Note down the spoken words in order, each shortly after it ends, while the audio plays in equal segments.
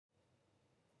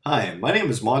Hi, my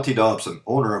name is Monty Dobson,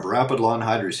 owner of Rapid Lawn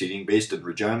Hydroseeding based in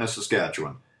Regina,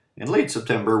 Saskatchewan. In late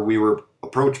September, we were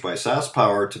approached by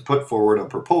SaskPower to put forward a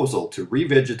proposal to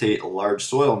revegetate a large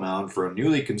soil mound for a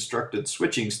newly constructed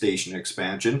switching station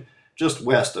expansion just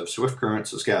west of Swift Current,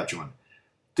 Saskatchewan.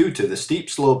 Due to the steep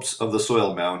slopes of the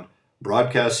soil mound,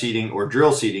 broadcast seeding or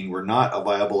drill seeding were not a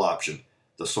viable option.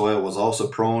 The soil was also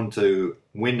prone to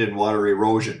wind and water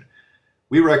erosion.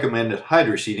 We recommended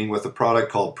hydroseeding with a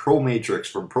product called ProMatrix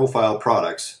from Profile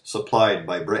Products, supplied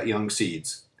by Brett Young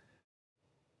Seeds.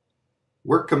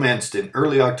 Work commenced in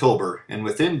early October, and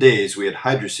within days we had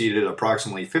hydroseeded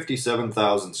approximately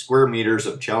 57,000 square meters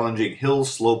of challenging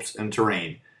hills, slopes, and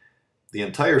terrain. The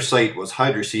entire site was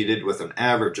hydroseeded with an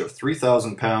average of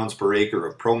 3,000 pounds per acre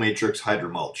of ProMatrix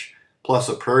hydro-mulch, plus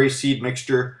a prairie seed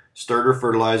mixture, starter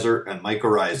fertilizer, and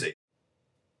mycorrizhae.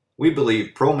 We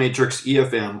believe ProMatrix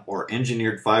EFM or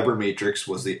engineered fiber matrix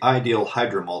was the ideal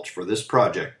hydro-mulch for this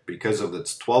project because of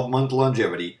its 12-month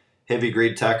longevity, heavy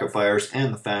grade tackifiers,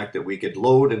 and the fact that we could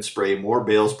load and spray more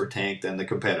bales per tank than the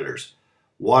competitors.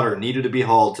 Water needed to be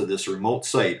hauled to this remote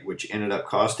site, which ended up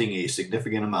costing a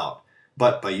significant amount,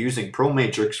 but by using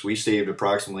ProMatrix we saved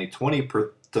approximately 20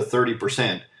 to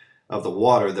 30% of the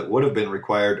water that would have been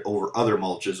required over other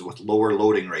mulches with lower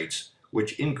loading rates,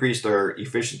 which increased our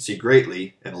efficiency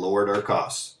greatly and lowered our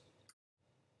costs.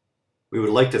 We would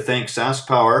like to thank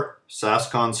SaskPower,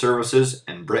 Saskcon Services,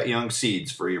 and Brett Young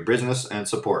Seeds for your business and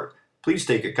support. Please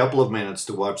take a couple of minutes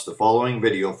to watch the following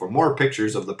video for more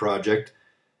pictures of the project,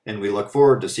 and we look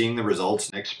forward to seeing the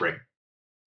results next spring.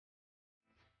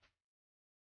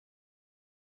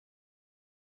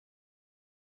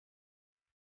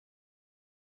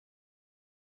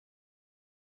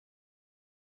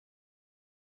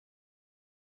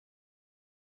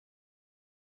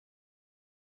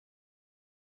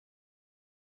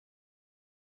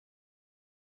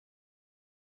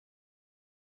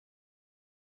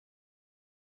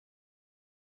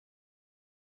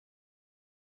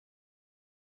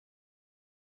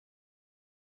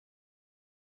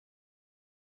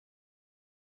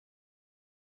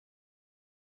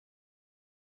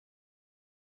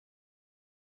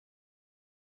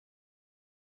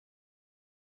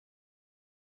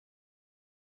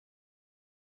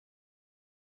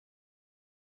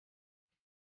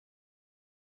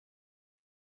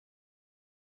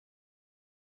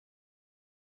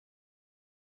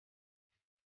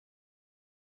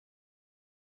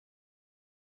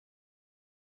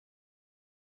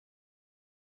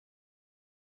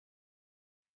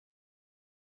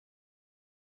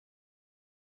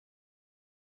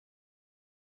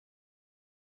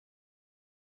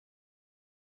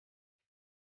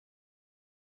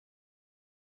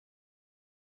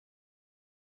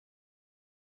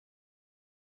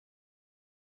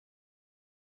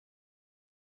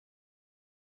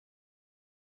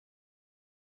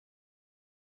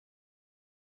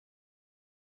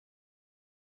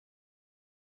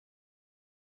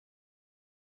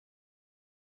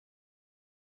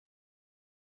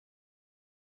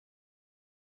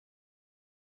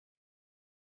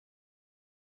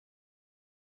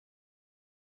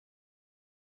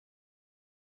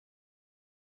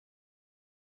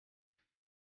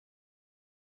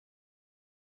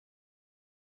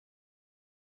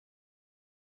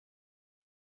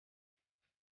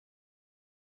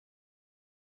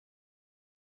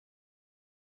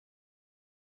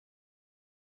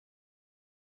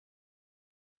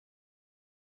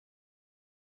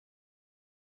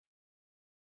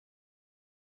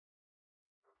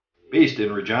 Based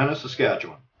in Regina,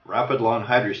 Saskatchewan, Rapid Lawn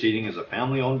Hydroseeding is a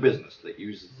family-owned business that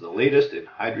uses the latest in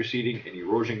hydroseeding and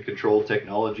erosion control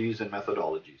technologies and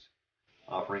methodologies,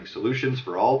 offering solutions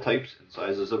for all types and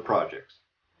sizes of projects,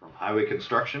 from highway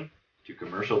construction to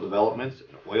commercial developments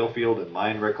and oil field and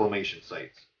mine reclamation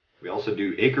sites. We also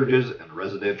do acreages and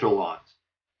residential lawns.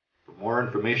 For more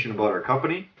information about our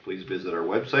company, please visit our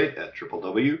website at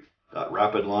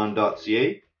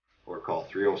www.rapidlawn.ca or call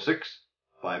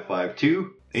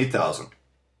 306-552-8000.